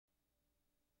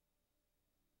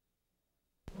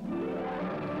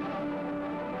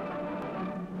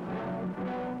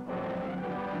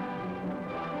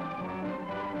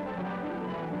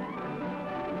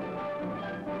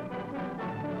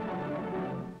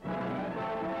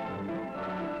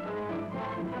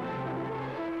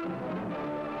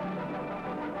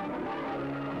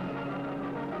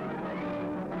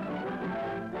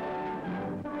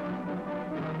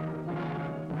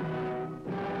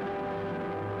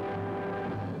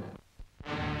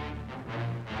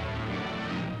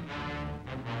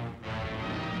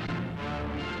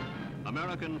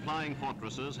American flying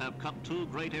fortresses have cut two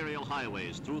great aerial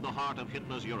highways through the heart of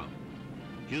Hitler's Europe.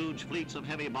 Huge fleets of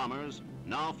heavy bombers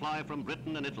now fly from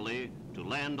Britain and Italy to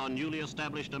land on newly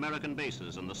established American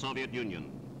bases in the Soviet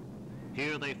Union.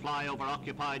 Here they fly over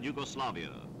occupied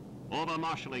Yugoslavia, over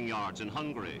marshalling yards in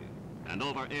Hungary, and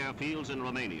over airfields in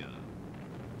Romania.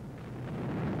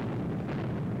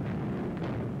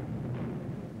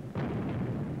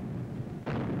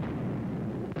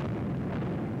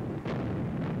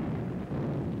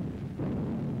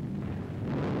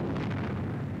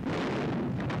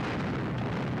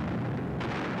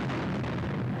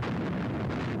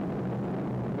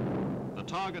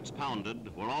 The targets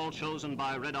pounded were all chosen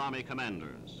by Red Army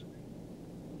commanders.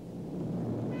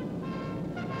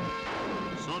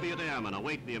 Soviet airmen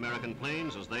await the American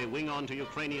planes as they wing onto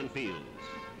Ukrainian fields.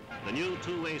 The new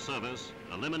two-way service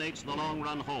eliminates the long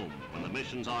run home when the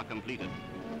missions are completed.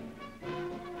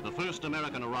 The first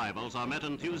American arrivals are met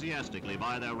enthusiastically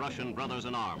by their Russian brothers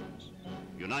in arms.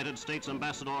 United States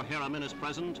Ambassador Harriman is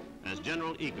present as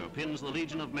General Eaker pins the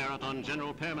Legion of Merit on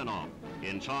General Perminov,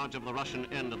 in charge of the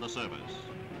Russian end of the service.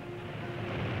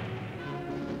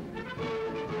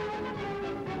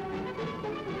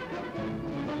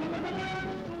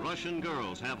 Russian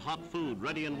girls have hot food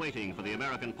ready and waiting for the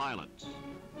American pilots.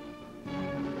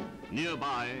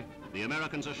 Nearby, the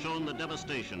Americans are shown the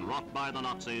devastation wrought by the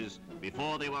Nazis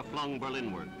before they were flung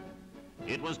Berlinward.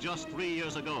 It was just 3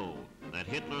 years ago that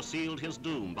Hitler sealed his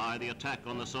doom by the attack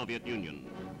on the Soviet Union.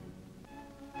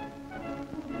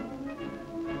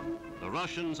 The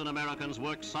Russians and Americans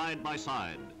work side by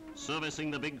side,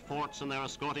 servicing the big forts and their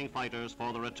escorting fighters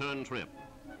for the return trip.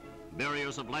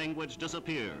 Barriers of language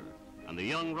disappear, and the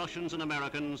young Russians and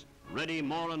Americans ready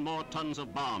more and more tons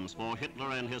of bombs for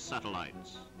Hitler and his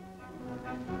satellites.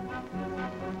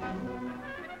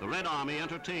 The Red Army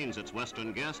entertains its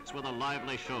Western guests with a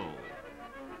lively show.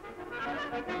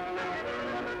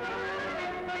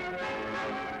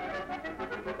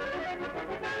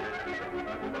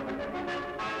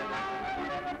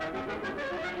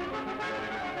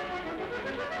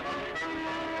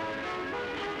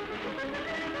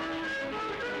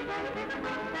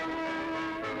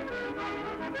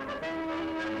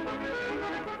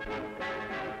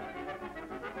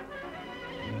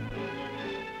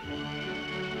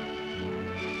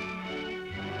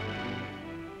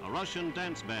 A Russian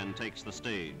dance band takes the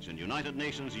stage, and United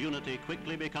Nations unity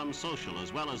quickly becomes social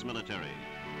as well as military.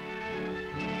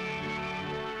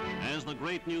 As the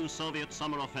great new Soviet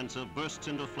summer offensive bursts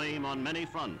into flame on many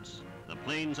fronts, the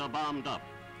planes are bombed up,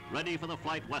 ready for the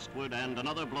flight westward and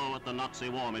another blow at the Nazi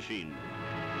war machine.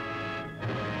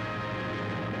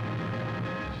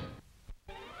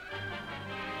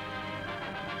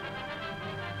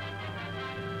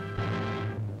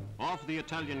 Off the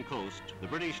Italian coast, the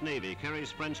British Navy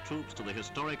carries French troops to the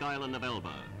historic island of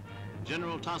Elba.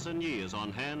 General Tassigny is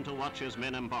on hand to watch his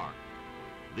men embark.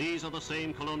 These are the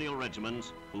same colonial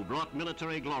regiments who brought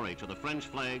military glory to the French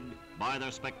flag by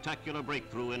their spectacular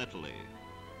breakthrough in Italy.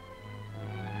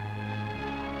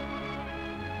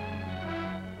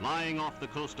 Lying off the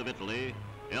coast of Italy,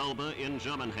 Elba, in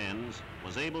German hands,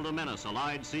 was able to menace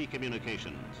Allied sea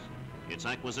communications. Its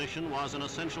acquisition was an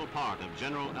essential part of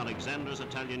General Alexander's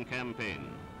Italian campaign.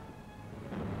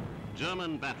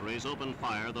 German batteries opened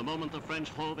fire the moment the French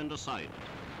hove into sight,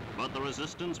 but the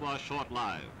resistance was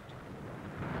short-lived.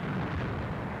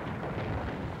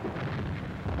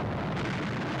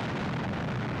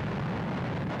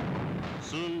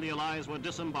 Soon the Allies were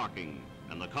disembarking,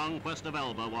 and the conquest of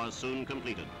Elba was soon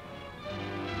completed.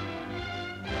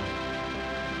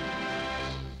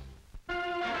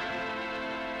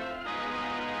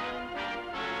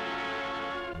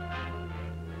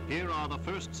 Here are the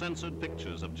first censored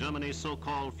pictures of Germany's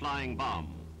so-called flying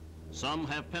bomb. Some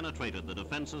have penetrated the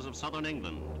defenses of southern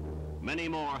England. Many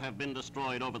more have been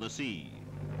destroyed over the sea.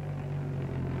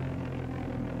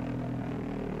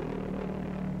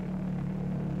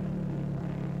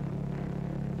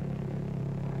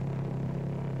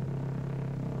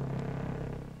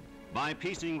 By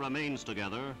piecing remains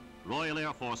together, Royal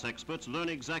Air Force experts learn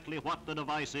exactly what the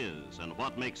device is and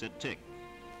what makes it tick.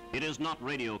 It is not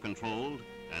radio controlled,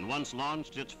 and once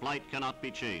launched, its flight cannot be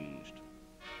changed.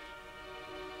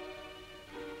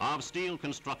 Of steel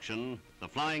construction, the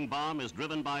flying bomb is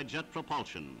driven by jet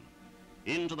propulsion.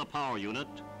 Into the power unit,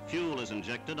 fuel is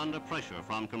injected under pressure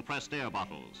from compressed air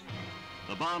bottles.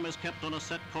 The bomb is kept on a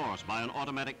set course by an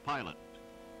automatic pilot.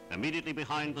 Immediately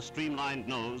behind the streamlined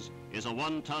nose is a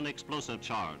 1-ton explosive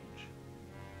charge.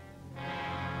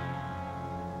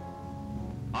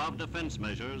 Of defense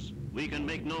measures, we can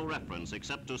make no reference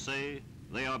except to say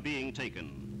they are being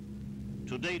taken.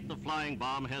 To date, the flying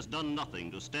bomb has done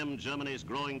nothing to stem Germany's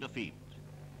growing defeat.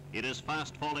 It is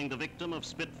fast falling the victim of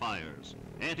Spitfires,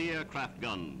 anti-aircraft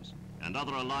guns, and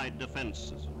other allied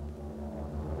defenses.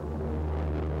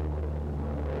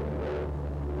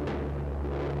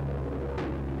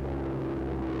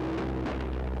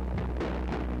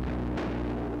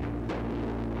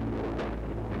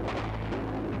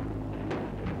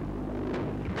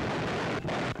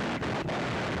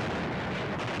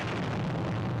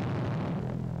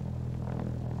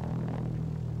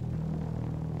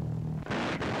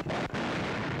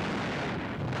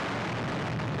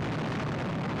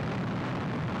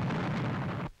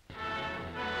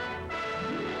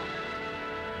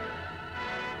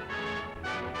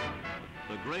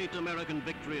 The great American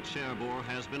victory at Cherbourg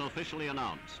has been officially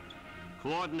announced.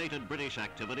 Coordinated British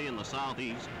activity in the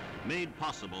southeast made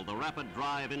possible the rapid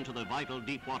drive into the vital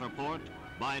deepwater port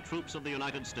by troops of the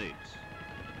United States.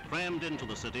 Crammed into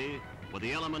the city were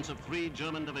the elements of 3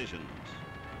 German divisions.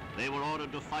 They were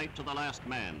ordered to fight to the last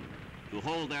man, to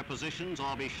hold their positions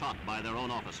or be shot by their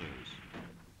own officers.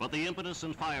 But the impetus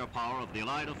and firepower of the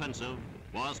Allied offensive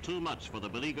was too much for the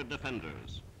beleaguered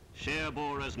defenders.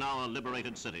 Cherbourg is now a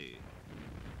liberated city.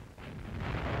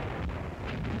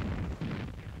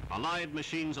 Allied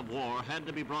machines of war had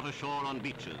to be brought ashore on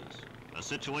beaches, a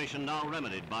situation now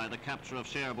remedied by the capture of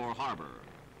Cherbourg harbor.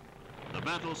 The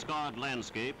battle-scarred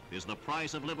landscape is the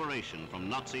price of liberation from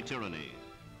Nazi tyranny.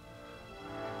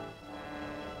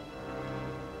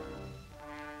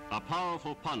 A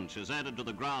powerful punch is added to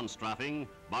the ground strafing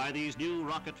by these new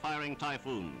rocket-firing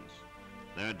Typhoons.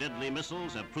 Their deadly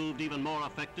missiles have proved even more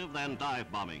effective than dive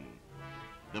bombing.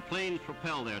 The planes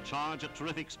propel their charge at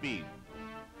terrific speed.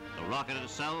 The rocket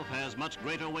itself has much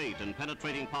greater weight and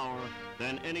penetrating power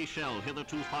than any shell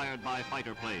hitherto fired by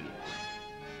fighter planes.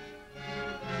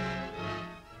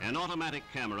 An automatic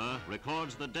camera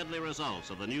records the deadly results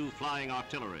of the new flying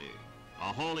artillery,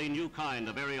 a wholly new kind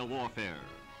of aerial warfare.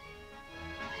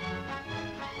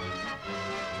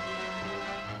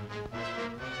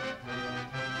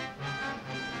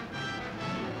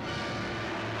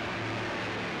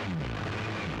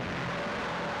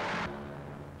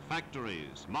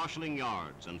 Factories, marshalling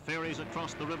yards, and ferries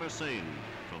across the River Seine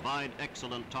provide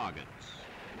excellent targets.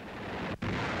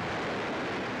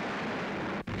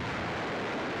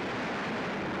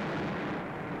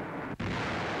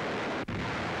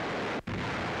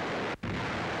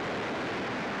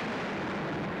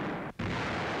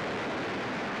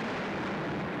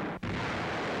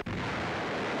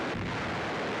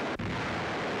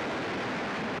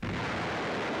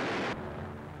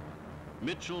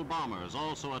 Mitchell bombers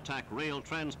also attack rail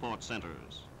transport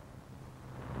centers.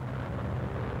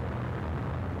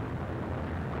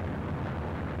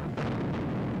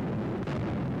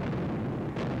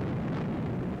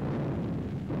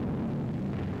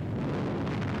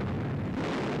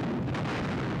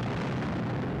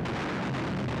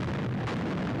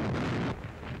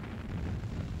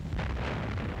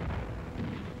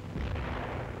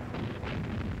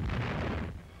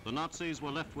 The Nazis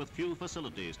were left with few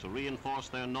facilities to reinforce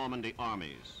their Normandy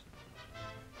armies.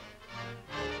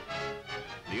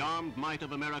 The armed might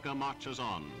of America marches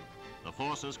on. The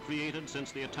forces created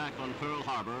since the attack on Pearl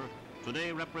Harbor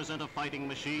today represent a fighting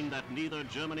machine that neither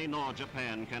Germany nor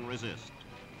Japan can resist.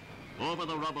 Over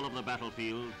the rubble of the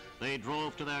battlefield, they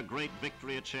drove to their great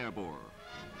victory at Cherbourg.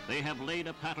 They have laid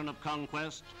a pattern of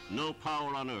conquest no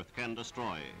power on earth can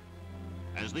destroy.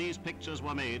 As these pictures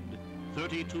were made,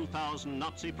 32,000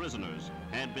 Nazi prisoners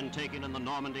had been taken in the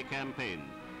Normandy campaign.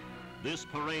 This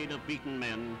parade of beaten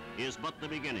men is but the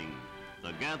beginning,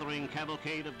 the gathering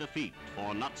cavalcade of defeat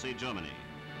for Nazi Germany.